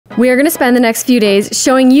We are going to spend the next few days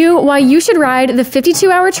showing you why you should ride the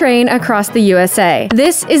 52-hour train across the USA.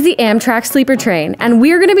 This is the Amtrak Sleeper train, and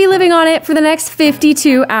we are going to be living on it for the next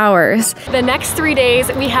 52 hours. The next 3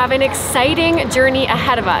 days, we have an exciting journey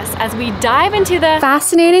ahead of us as we dive into the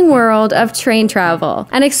fascinating world of train travel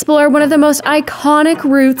and explore one of the most iconic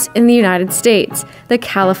routes in the United States, the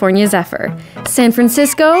California Zephyr, San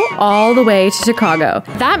Francisco all the way to Chicago.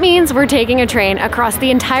 That means we're taking a train across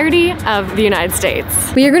the entirety of the United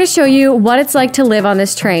States. We are going to show you what it's like to live on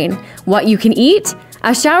this train, what you can eat,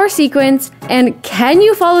 a shower sequence, and can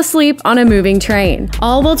you fall asleep on a moving train?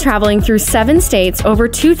 All while traveling through 7 states over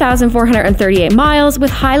 2,438 miles with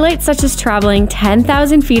highlights such as traveling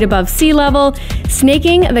 10,000 feet above sea level,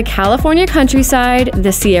 snaking the California countryside,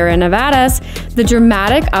 the Sierra Nevadas, the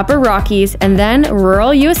dramatic Upper Rockies, and then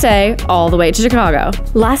rural USA all the way to Chicago.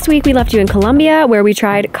 Last week we left you in Colombia where we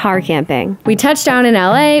tried car camping. We touched down in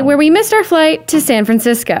LA where we missed our flight to San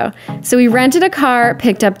Francisco. So we rented a car,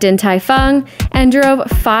 picked up Din Tai Fung, and drove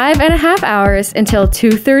 5.5 hours until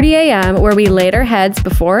 2:30 a.m. where we laid our heads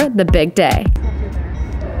before the big day.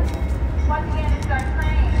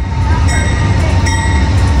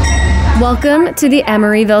 Welcome to the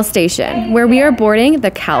Emeryville station, where we are boarding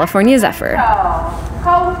the California Zephyr.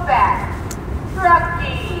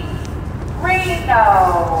 Truckee,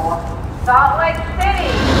 Reno, Salt Lake City.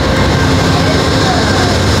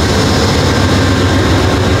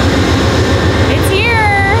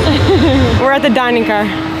 We're at the dining car.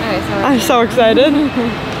 I'm so excited.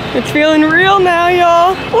 It's feeling real now,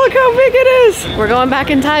 y'all. Look how big it is. We're going back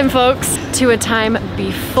in time, folks, to a time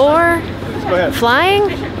before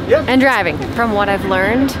flying and driving. From what I've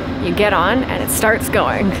learned, you get on and it starts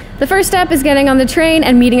going. The first step is getting on the train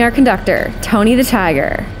and meeting our conductor, Tony the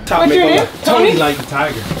Tiger. What's your name? Tony like the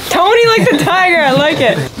tiger. Tony like the tiger, I like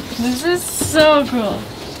it. This is so cool.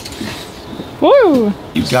 Woo!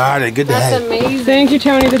 You got it. Good to have. That's amazing. Thank you,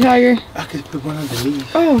 Tony the Tiger. I could put one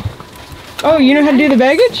underneath. Oh, you know how to do the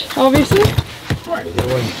baggage, obviously? Right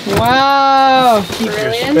away. Wow. Keep your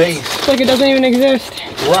Brilliant. space. It's like it doesn't even exist.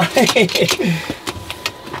 Right.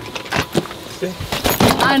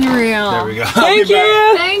 Unreal. There we go. Thank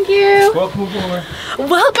you. Thank you. Welcome aboard.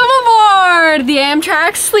 Welcome aboard the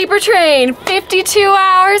Amtrak Sleeper train. 52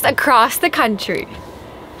 hours across the country.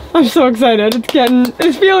 I'm so excited.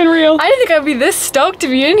 It's feeling real. I didn't think I'd be this stoked to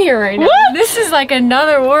be in here right now. What? This is like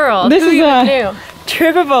another world. This Who is even a knew?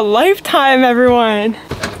 trip of a lifetime, everyone.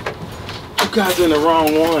 You guys are in the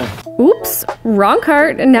wrong one. Oops, wrong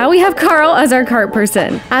cart. And now we have Carl as our cart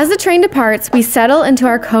person. As the train departs, we settle into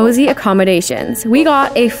our cozy accommodations. We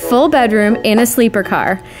got a full bedroom in a sleeper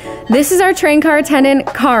car. This is our train car attendant,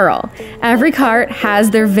 Carl. Every cart has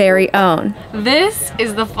their very own. This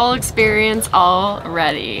is the full experience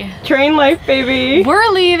already. Train life, baby. We're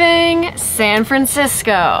leaving San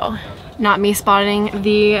Francisco. Not me spotting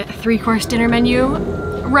the 3-course dinner menu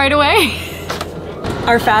right away.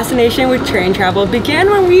 Our fascination with train travel began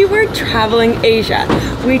when we were traveling Asia.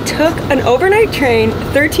 We took an overnight train,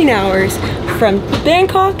 13 hours, from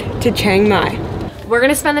Bangkok to Chiang Mai. We're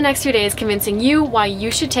gonna spend the next few days convincing you why you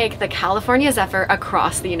should take the California Zephyr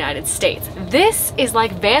across the United States. This is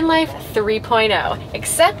like van life 3.0,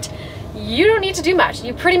 except you don't need to do much.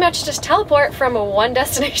 You pretty much just teleport from one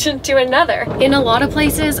destination to another. In a lot of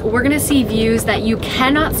places, we're gonna see views that you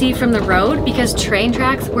cannot see from the road because train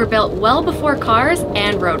tracks were built well before cars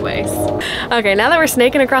and roadways. Okay, now that we're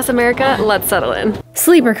snaking across America, let's settle in.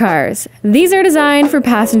 Sleeper cars. These are designed for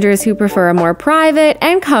passengers who prefer a more private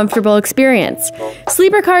and comfortable experience.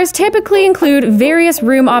 Sleeper cars typically include various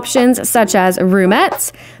room options such as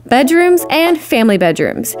roomettes, bedrooms, and family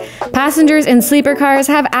bedrooms. Passengers in sleeper cars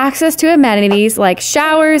have access to amenities like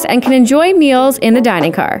showers and can enjoy meals in the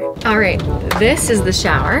dining car. All right, this is the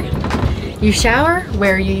shower. You shower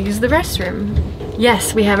where you use the restroom.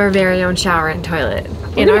 Yes, we have our very own shower and toilet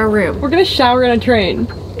in our room. We're gonna shower in a train.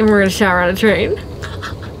 And we're gonna shower on a train.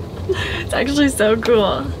 It's actually so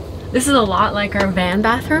cool. This is a lot like our van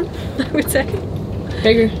bathroom, I would say.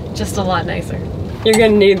 Bigger. Just a lot nicer. You're gonna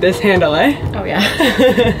need this handle, eh? Oh yeah.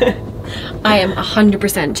 I am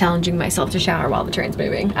 100% challenging myself to shower while the train's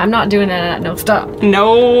moving. I'm not doing it at no stop.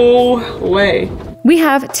 No way. We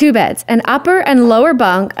have 2 beds, an upper and lower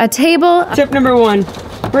bunk, a table. Tip number 1,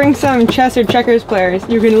 bring some chess or checkers players.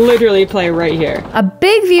 You can literally play right here. A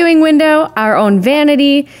big viewing window, our own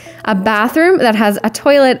vanity, a bathroom that has a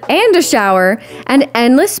toilet and a shower, and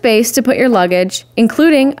endless space to put your luggage,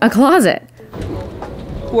 including a closet.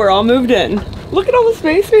 We're all moved in. Look at all the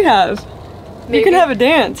space we have. You can have a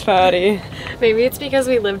dance, Fatty. Maybe it's because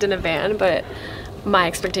we lived in a van, but my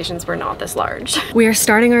expectations were not this large. We are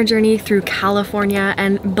starting our journey through California,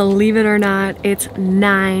 and believe it or not, it's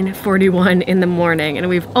 9:41 in the morning and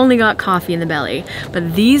we've only got coffee in the belly.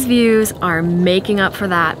 But these views are making up for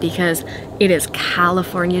that because it is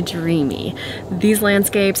California dreamy. These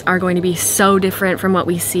landscapes are going to be so different from what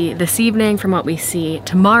we see this evening, from what we see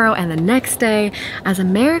tomorrow and the next day, as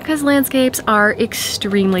America's landscapes are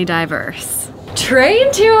extremely diverse.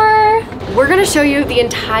 Train tour! We're gonna show you the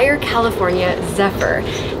entire California Zephyr.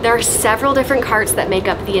 There are several different carts that make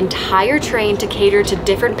up the entire train to cater to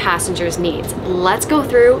different passengers' needs. Let's go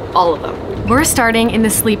through all of them. We're starting in the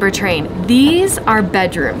sleeper train. These are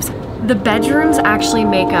bedrooms. The bedrooms actually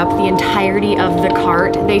make up the entirety of the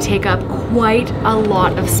cart. They take up quite a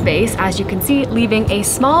lot of space, as you can see, leaving a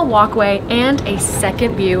small walkway and a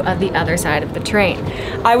second view of the other side of the train.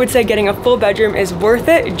 I would say getting a full bedroom is worth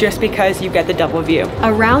it just because you get the double view.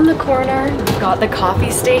 Around the corner, we've got the coffee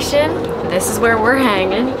station. This is where we're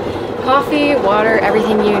hanging. Coffee, water,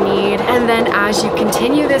 everything you need. And then as you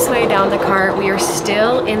continue this way down the cart, we are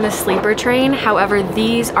still in the sleeper train. However,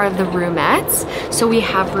 these are the roomettes. So we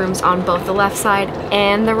have rooms on both the left side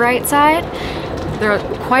and the right side. They're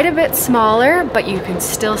quite a bit smaller, but you can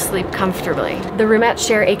still sleep comfortably. The roomettes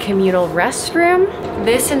share a communal restroom.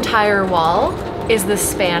 This entire wall is the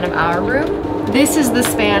span of our room. This is the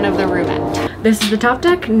span of the roomette. This is the top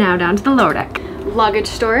deck, now down to the lower deck. Luggage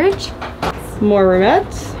storage. More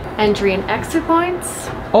roomettes. Entry and exit points,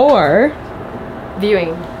 Or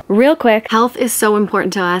viewing. Real quick, health is so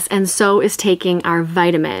important to us, and so is taking our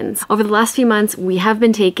vitamins. Over the last few months, we have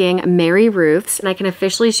been taking Mary Ruth's, and I can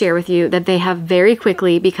officially share with you that they have very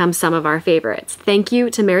quickly become some of our favorites. Thank you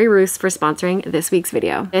to Mary Ruth's for sponsoring this week's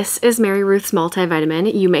video. This is Mary Ruth's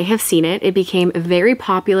multivitamin. You may have seen it. It became very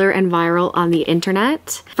popular and viral on the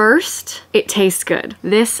internet. First, it tastes good.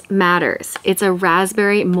 This matters. It's a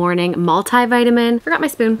raspberry morning multivitamin. Forgot my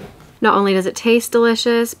spoon. Not only does it taste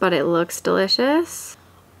delicious, but it looks delicious.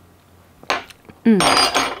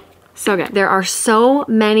 So good. There are so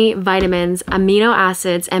many vitamins, amino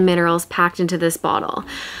acids, and minerals packed into this bottle.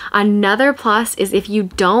 Another plus is if you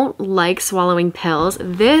don't like swallowing pills,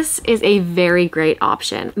 this is a very great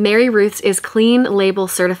option. Mary Ruth's is clean label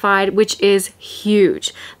certified, which is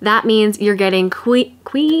huge. That means you're getting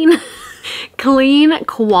clean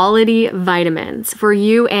quality vitamins for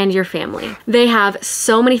you and your family. They have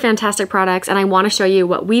so many fantastic products, and I want to show you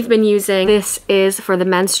what we've been using. This is for the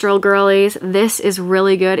menstrual girlies. This is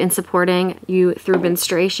really good in supporting you through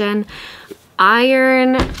menstruation.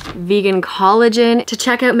 Iron, vegan collagen. To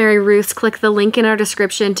check out Mary Ruth's, click the link in our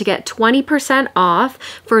description to get 20% off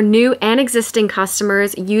for new and existing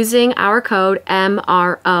customers using our code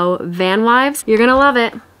MRO Vanwives. You're gonna love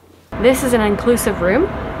it. This is an inclusive room.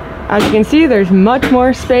 as you can see, there's much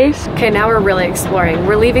more space. Okay, now we're really exploring.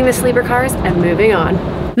 We're leaving the sleeper cars and moving on.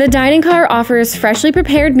 The dining car offers freshly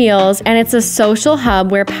prepared meals, and it's a social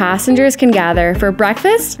hub where passengers can gather for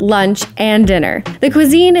breakfast, lunch, and dinner. The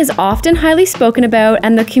cuisine is often highly spoken about,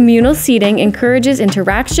 and the communal seating encourages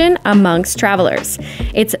interaction amongst travelers.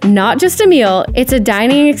 It's not just a meal, it's a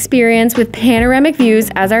dining experience with panoramic views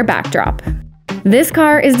as our backdrop. This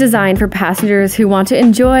car is designed for passengers who want to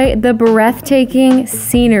enjoy the breathtaking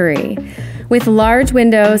scenery. With large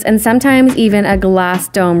windows and sometimes even a glass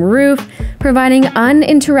dome roof, providing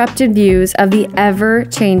uninterrupted views of the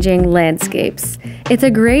ever-changing landscapes. It's a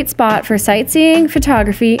great spot for sightseeing,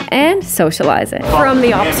 photography, and socializing. From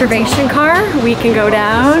the observation car, we can go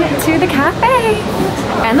down to the cafe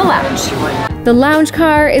and the lounge. The lounge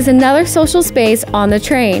car is another social space on the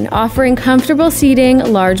train, offering comfortable seating,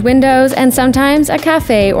 large windows, and sometimes a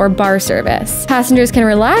cafe or bar service. Passengers can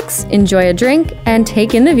relax, enjoy a drink, and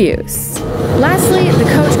take in the views. Lastly, the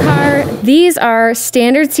coach car. These are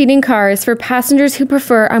standard seating cars for passengers who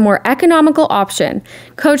prefer a more economical option.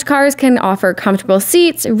 Coach cars can offer comfortable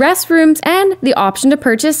seats, restrooms, and the option to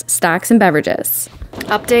purchase snacks and beverages.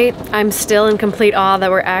 Update, I'm still in complete awe that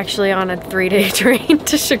we're actually on a 3-day train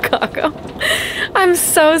to Chicago. I'm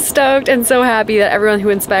so stoked and so happy that everyone who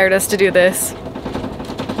inspired us to do this,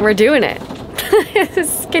 we're doing it.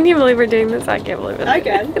 Can you believe we're doing this? I can't believe it. I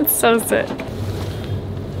can. It's so sick.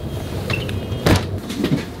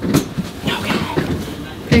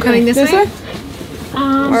 Are you coming this way?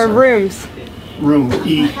 Or rooms? Room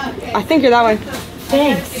E. I think you're that way.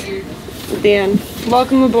 Thanks. Dan,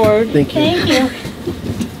 welcome aboard. Thank you. Thank you.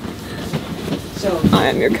 I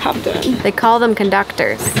am your captain. They call them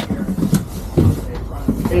conductors.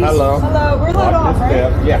 Hello. Hello, we're load off,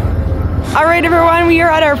 right? Yeah. All right, everyone, we are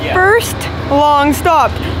at our first long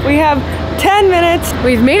stop. We have 10 minutes.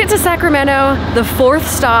 We've made it to Sacramento, the 4th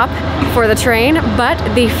stop for the train, but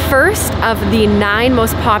the first of the 9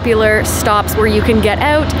 most popular stops where you can get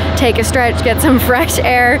out, take a stretch, get some fresh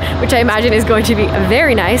air, which I imagine is going to be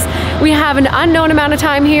very nice. We have an unknown amount of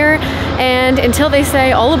time here, and until they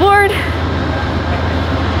say all aboard,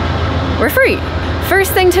 we're free.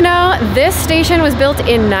 First thing to know, this station was built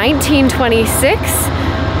in 1926.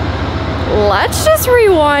 Let's just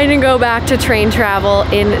rewind and go back to train travel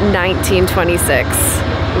in 1926.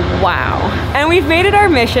 Wow. And we've made it our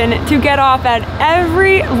mission to get off at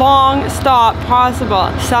every long stop possible.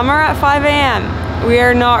 Some are at 5 a.m. We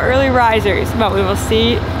are not early risers, but we will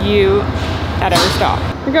see you at every stop.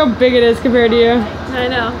 Look how big it is compared to you. I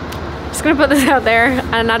know. Just gonna put this out there,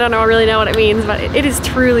 and I don't really know what it means, but it is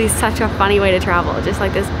truly such a funny way to travel. Just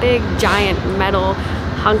like this big, giant metal,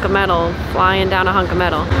 hunk of metal, flying down a hunk of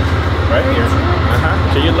metal. Right here.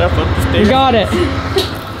 To your left up the stairs. Got it.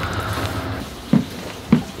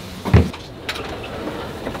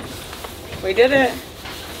 We did it.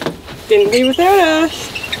 Didn't leave without us.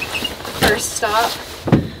 First stop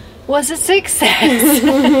was a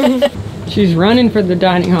success. She's running for the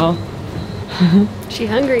dining hall. She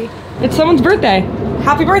hungry. It's someone's birthday.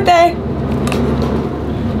 Happy birthday.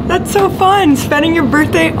 That's so fun, spending your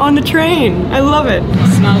birthday on the train. I love it.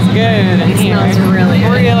 It smells good in here. Smells really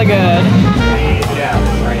good. Really good.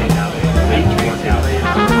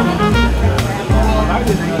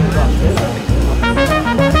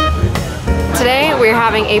 Today we're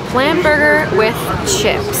having a plant burger with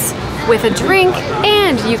chips, with a drink,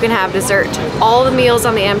 and you can have dessert. All the meals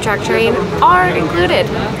on the Amtrak train are included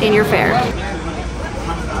in your fare.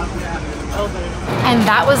 And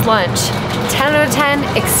that was lunch. 10 out of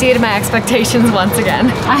 10, exceeded my expectations once again.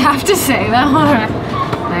 I have to say though,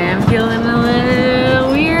 I am feeling a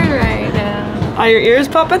little weird right now. Are your ears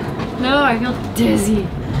popping? No, I feel dizzy.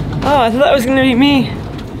 Oh, I thought that was gonna be me.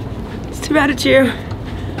 It's too bad it's you.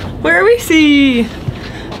 Where are we? See?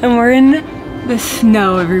 And we're in the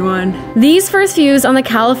snow, everyone. These first views on the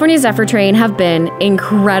California Zephyr train have been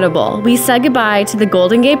incredible. We said goodbye to the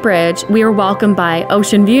Golden Gate Bridge. We were welcomed by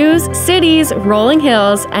ocean views, cities, rolling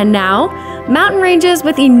hills, and now mountain ranges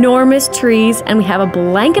with enormous trees, and we have a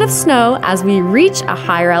blanket of snow as we reach a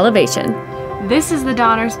higher elevation. This is the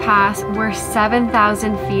Donner's Pass. We're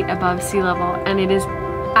 7,000 feet above sea level, and it is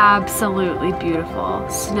absolutely beautiful.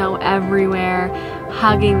 Snow everywhere,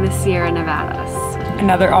 hugging the Sierra Nevadas.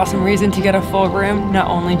 Another awesome reason to get a full room. Not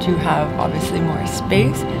only do you have obviously more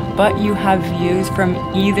space, but you have views from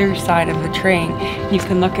either side of the train. You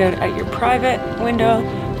can look out at your private window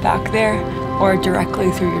back there, or directly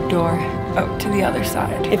through your door out to the other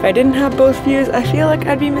side. If I didn't have both views, I feel like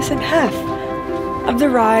I'd be missing half of the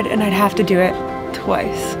ride, and I'd have to do it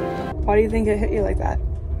twice. Why do you think it hit you like that?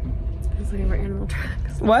 I was looking for animal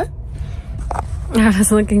tracks. What? I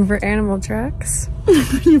was looking for animal tracks.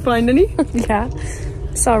 You find any? Yeah.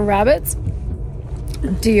 Saw rabbits,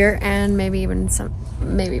 deer, and maybe even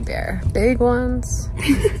maybe bear. Big ones.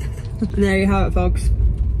 There you have it, folks.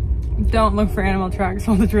 Don't look for animal tracks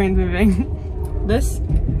while the train's moving. This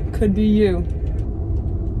could be you.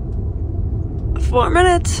 4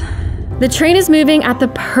 minutes. The train is moving at the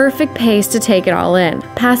perfect pace to take it all in,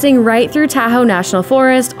 passing right through Tahoe National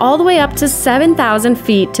Forest all the way up to 7,000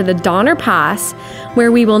 feet to the Donner Pass,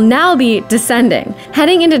 where we will now be descending,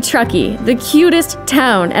 heading into Truckee, the cutest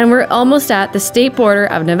town, and we're almost at the state border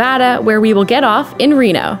of Nevada, where we will get off in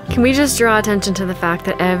Reno. Can we just draw attention to the fact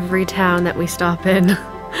that every town that we stop in,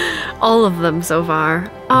 all of them so far,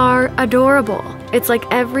 are adorable. It's like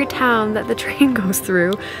every town that the train goes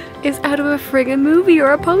through is out of a friggin' movie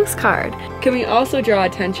or a postcard. Can we also draw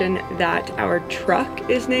attention that our truck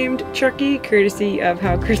is named Truckee, courtesy of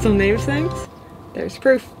how Crystal names things? There's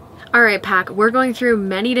proof. All right, Pack, we're going through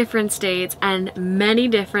many different states and many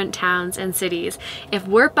different towns and cities. If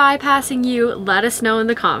we're bypassing you, let us know in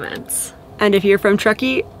the comments. And if you're from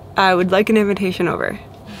Truckee, I would like an invitation over.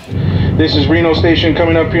 This is Reno Station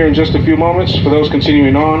coming up here in just a few moments. For those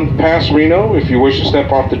continuing on past Reno, if you wish to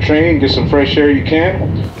step off the train, get some fresh air, you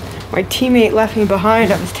can. My teammate left me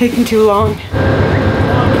behind. I was taking too long.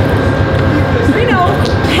 Reno!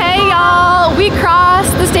 Hey y'all, we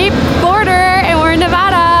crossed the state border and we're in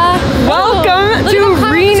Nevada. Welcome to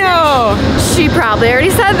Reno! She probably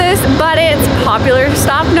already said this, but it's popular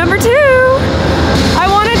stop number 2. I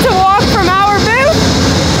wanted to walk from our booth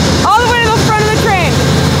all the way to the front of the train.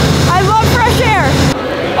 I love fresh air.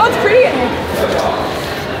 Oh, it's pretty in here.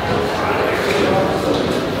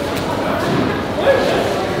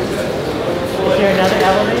 Is there another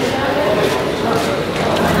elevator?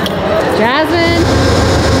 Jasmine!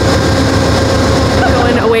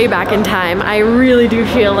 Going way back back in time. I really do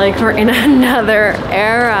feel like we're in another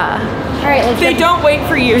era. All right, let's They don't wait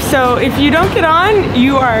for you, so if you don't get on,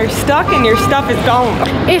 you are stuck and your stuff is gone.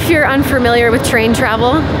 If you're unfamiliar with train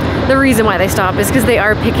travel, the reason why they stop is because they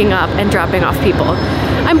are picking up and dropping off people.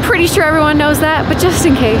 I'm pretty sure everyone knows that, but just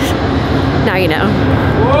in case, now you know.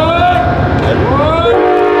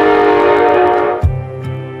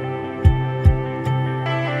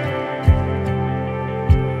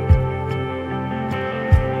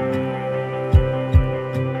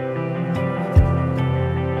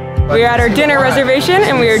 We are at our dinner reservation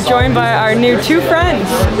and we are joined by our new 2 friends.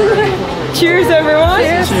 Cheers, everyone.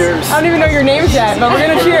 Cheers. I don't even know your names yet, but we're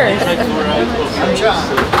gonna cheers. I'm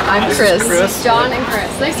John. I'm Chris. John and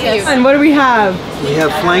Chris. Nice to meet you. And what do we have? We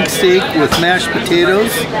have flank steak with mashed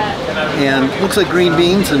potatoes and looks like green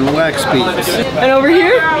beans and wax beans. And over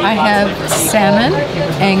here? I have salmon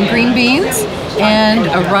and green beans and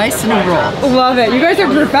a rice and a roll. Love it. You guys are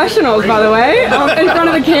professionals, by the way. In front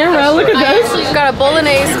of the camera. Look at this. We've got a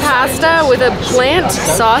bolognese pasta with a plant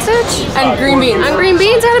sausage And green beans. and green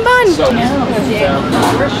beans and a bun.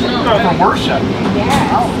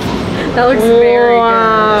 That looks very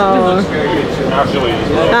Wow.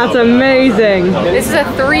 That's amazing. good. This is a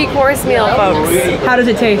 3-course meal, folks. How does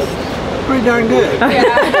it taste? Pretty darn good.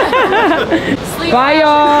 Bye,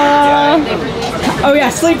 y'all. Oh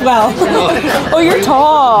yeah, sleep well. Oh, you're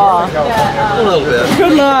tall. A little bit.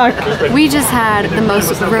 Good luck. We just had the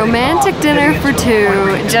most romantic dinner for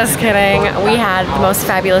 2. Just kidding. We had the most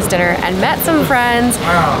fabulous dinner and met some friends.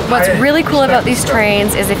 What's really cool about these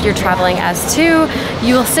trains is if you're traveling as 2,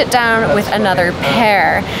 you will sit down with another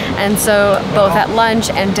pair. And so both at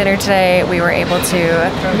lunch and dinner today, we were able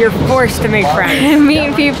to You're forced to make friends.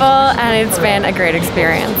 meet people, and it's been a great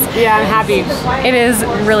experience. Yeah, I'm happy. It is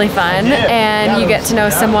really fun, and you get to know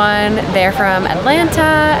someone. They're from Atlanta,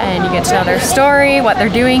 and you get to know their story, what they're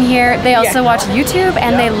doing here. They also watch YouTube,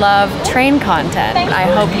 and they love train content. I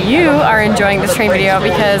hope you are enjoying this train video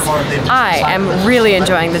because I am really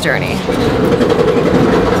enjoying the journey.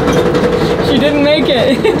 She didn't make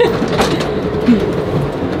it.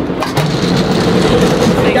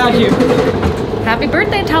 I got you. Happy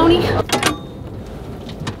birthday, Tony!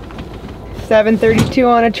 7:32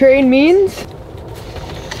 on a train means?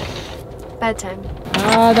 Bedtime.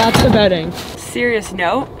 That's the bedding. Serious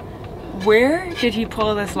note, where did he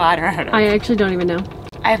pull this ladder out of? I actually don't even know.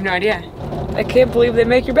 I have no idea. I can't believe they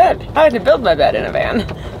make your bed. I had to build my bed in a van.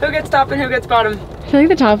 Who gets top and who gets bottom? I feel like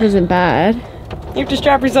the top isn't bad. You have to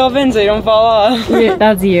strap yourself in so you don't fall off. Yeah,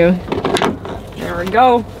 that's you. There we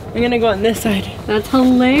go. We're gonna go on this side. That's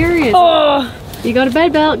hilarious. Oh! You got a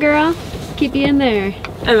bed belt, girl. Keep you in there.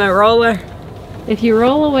 And my roller. If you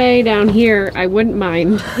roll away down here, I wouldn't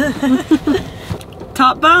mind.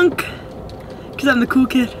 Top bunk. Because I'm the cool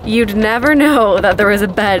kid. You'd never know that there was a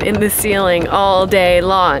bed in the ceiling all day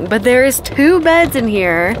long, but there is 2 beds in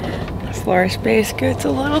here. Floor space gets a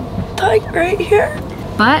little tight right here.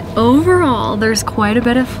 But overall, there's quite a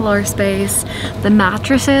bit of floor space. The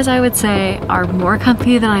mattresses, I would say, are more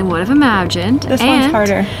comfy than I would have imagined. This one's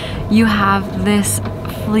harder. You have this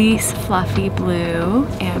fleece fluffy blue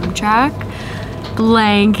Amtrak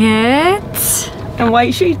blanket. And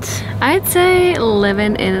white sheets. I'd say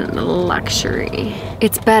living in luxury.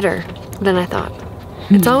 It's better than I thought.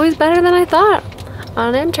 It's always better than I thought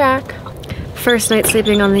on Amtrak. First night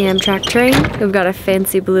sleeping on the Amtrak train. We've got a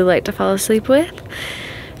fancy blue light to fall asleep with.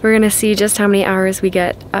 We're gonna see just how many hours we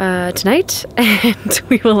get tonight, and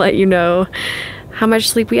we will let you know how much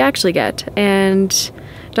sleep we actually get. And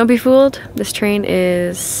don't be fooled, this train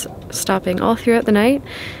is stopping all throughout the night,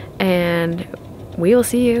 and we will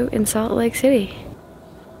see you in Salt Lake City.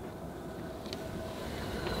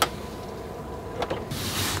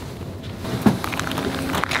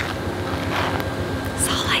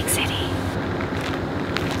 Salt Lake City.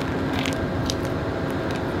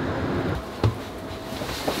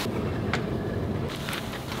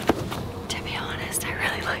 To be honest, I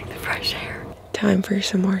really like the fresh air. Time for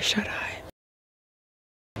some more shut-eye.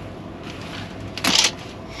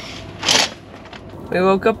 We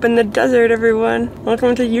woke up in the desert, everyone.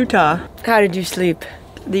 Welcome to Utah. How did you sleep?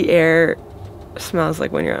 The air smells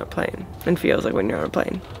like when you're on a plane and feels like when you're on a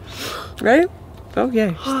plane. Right?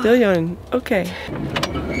 Okay, still yawning. Okay.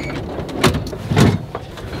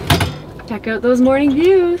 Check out those morning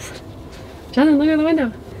views. Jonathan, look out the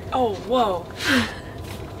window. Oh, whoa.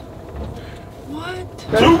 What?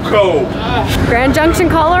 Too cold. Grand Junction,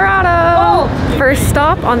 Colorado. First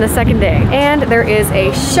stop on the second day. And there is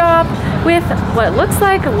a shop with what looks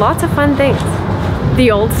like lots of fun things.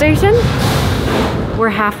 The old station. We're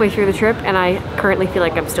halfway through the trip and I currently feel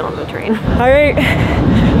like I'm still on the train. All right,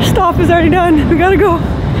 stop is already done. We gotta go.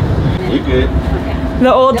 You good?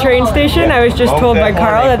 The old train station, I was just told by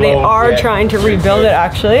Carl that they are trying to rebuild it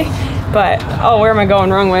actually. But, oh, where am I going?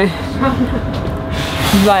 Wrong way.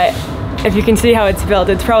 But if you can see how it's built,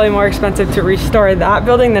 it's probably more expensive to restore that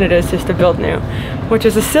building than it is just to build new, which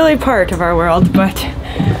is a silly part of our world, but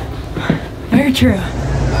very true.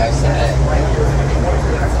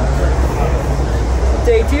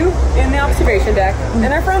 Day 2 in the observation deck,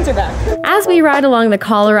 and our friends are back. As we ride along the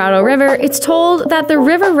Colorado River, it's told that the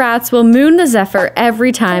river rats will moon the Zephyr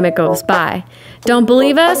every time it goes by. Don't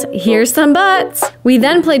believe us? Here's some butts. We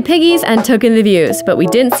then played piggies and took in the views, but we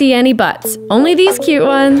didn't see any butts, only these cute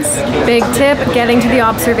ones. Big tip, getting to the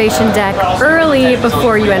observation deck early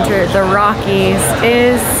before you enter the Rockies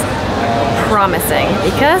is promising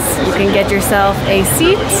because you can get yourself a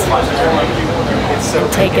seat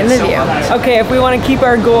and take in the view. Okay, if we want to keep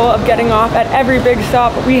our goal of getting off at every big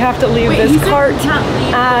stop, we have to leave this cart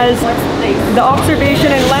as the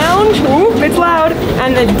observation and lounge, ooh, it's loud,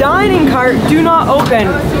 and the dining cart do not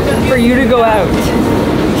open for you to go out.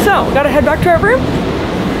 So, gotta head back to our room,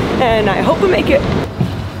 and I hope we make it.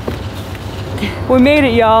 We made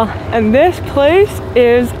it, y'all, and this place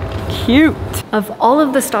is cute. Of all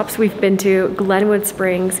of the stops we've been to, Glenwood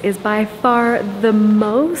Springs is by far the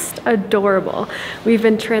most adorable. We've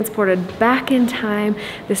been transported back in time.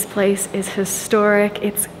 This place is historic.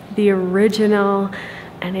 It's the original,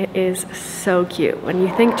 and it is so cute. When you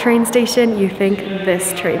think train station, you think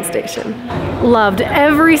this train station. Loved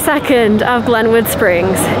every second of Glenwood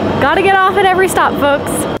Springs. Gotta get off at every stop, folks.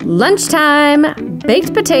 Lunchtime.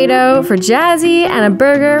 Baked potato for Jazzy and a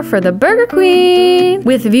burger for the Burger Queen.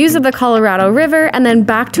 With views of the Colorado River and then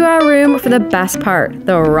back to our room for the best part,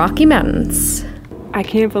 the Rocky Mountains. I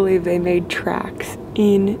can't believe they made tracks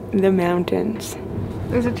in the mountains.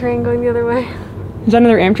 There's a train going the other way. Is that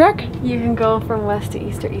another Amtrak? You can go from west to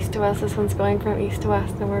east or east to west. This one's going from east to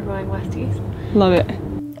west and we're going west to east. Love it.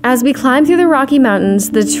 As we climb through the Rocky Mountains,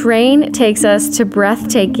 the train takes us to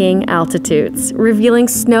breathtaking altitudes, revealing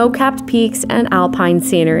snow-capped peaks and alpine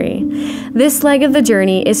scenery. This leg of the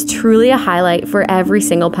journey is truly a highlight for every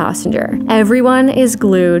single passenger. Everyone is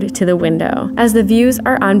glued to the window, as the views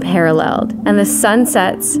are unparalleled and the sun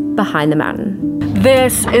sets behind the mountain.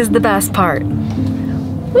 This is the best part.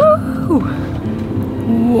 Woo!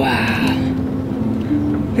 Wow.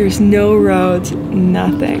 There's no roads,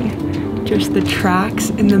 nothing. Just the tracks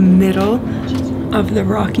in the middle of the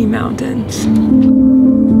Rocky Mountains.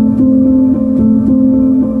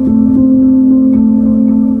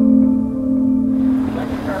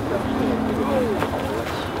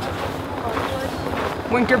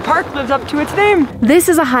 Winter Park lives up to its name. This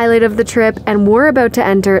is a highlight of the trip, and we're about to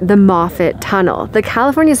enter the Moffat Tunnel. The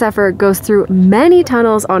California Zephyr goes through many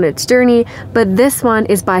tunnels on its journey, but this one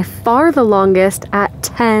is by far the longest at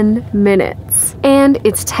 10 minutes. And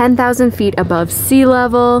it's 10,000 feet above sea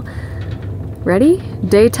level. Ready?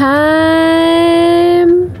 Daytime,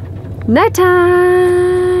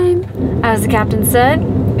 nighttime. As the captain said,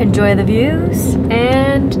 enjoy the views.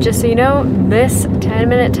 And just so you know, this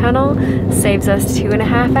 10-minute tunnel saves us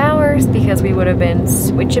 2.5 hours because we would have been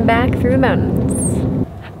switching back through the mountains.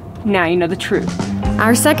 Now you know the truth.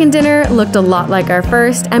 Our second dinner looked a lot like our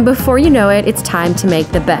first, and before you know it, it's time to make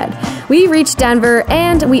the bed. We reached Denver,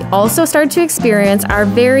 and we also started to experience our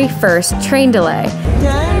very first train delay.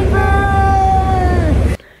 Denver!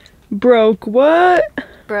 Broke what?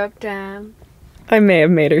 Broke down. I may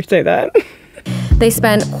have made her say that. They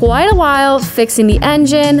spent quite a while fixing the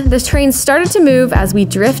engine. The train started to move as we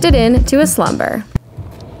drifted into a slumber.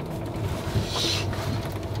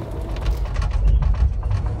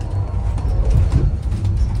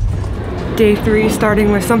 Day 3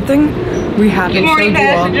 starting with something we haven't showed you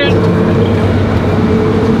all.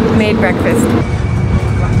 Made breakfast.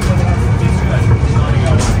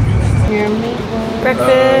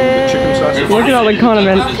 Breakfast. Look at all the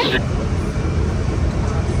condiments.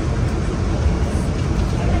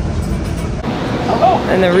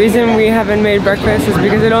 And the reason we haven't made breakfast is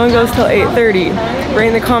because it only goes till 8:30. Write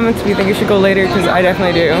in the comments if you think it should go later, because I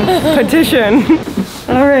definitely do. Petition.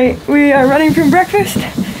 All right, we are running from breakfast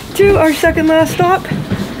to our second last stop.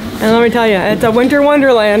 And let me tell you, it's a winter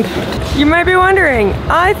wonderland. You might be wondering,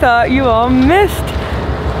 I thought you all missed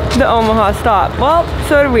the Omaha stop. Well,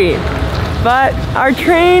 so did we. But our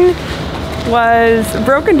train was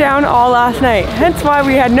broken down all last night. Hence why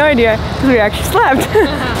we had no idea, because we actually slept.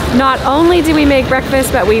 Not only did we make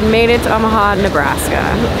breakfast, but we made it to Omaha, Nebraska.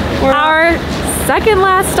 Our second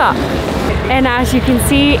last stop. And as you can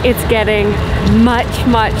see, it's getting much,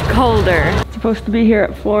 much colder. It's supposed to be here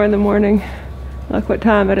at 4 in the morning. Look what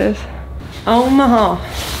time it is. Omaha.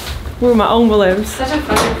 where my uncle lives. Such a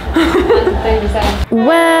fun thing to say.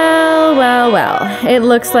 Well, well, well. It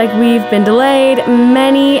looks like we've been delayed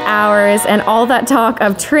many hours, and all that talk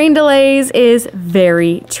of train delays is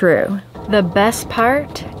very true. The best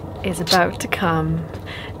part is about to come.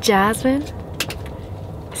 Jasmine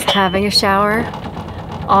is having a shower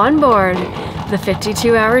on board the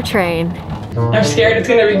 52-hour train. I'm scared it's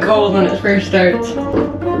gonna be cold when it first starts. How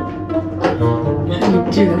do you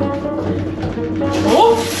do that?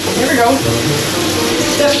 Oh, here we go.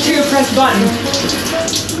 Step 2, press button.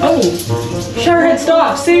 Oh, shower head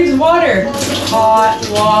stop, saves water. Hot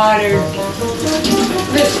water.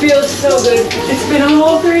 This feels so good. It's been a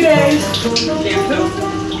whole 3 days. Shampoo.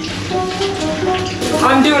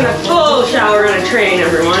 I'm doing a full shower on a train,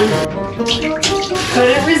 everyone.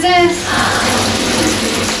 Couldn't resist.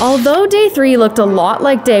 Although day 3 looked a lot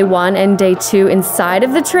like day 1 and day 2 inside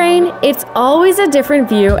of the train, it's always a different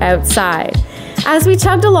view outside. As we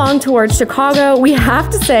chugged along towards Chicago, we have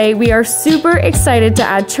to say we are super excited to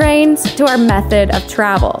add trains to our method of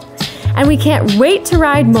travel. And we can't wait to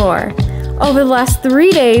ride more. Over the last 3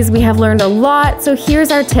 days, we have learned a lot, so here's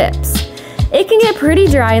our tips. It can get pretty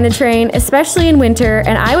dry in the train, especially in winter,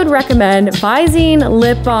 and I would recommend Visine,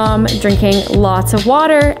 lip balm, drinking lots of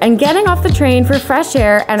water, and getting off the train for fresh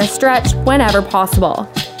air and a stretch whenever possible.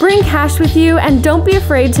 Bring cash with you and don't be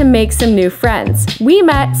afraid to make some new friends. We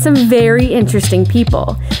met some very interesting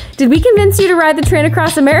people. Did we convince you to ride the train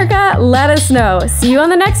across America? Let us know. See you on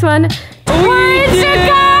the next one. We're in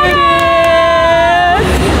Chicago!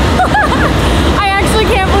 I actually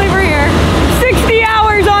can't believe we're here. 60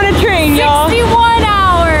 hours on a train, y'all. 61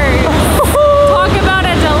 hours! Talk about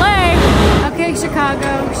a delay. Okay,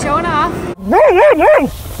 Chicago, showing off.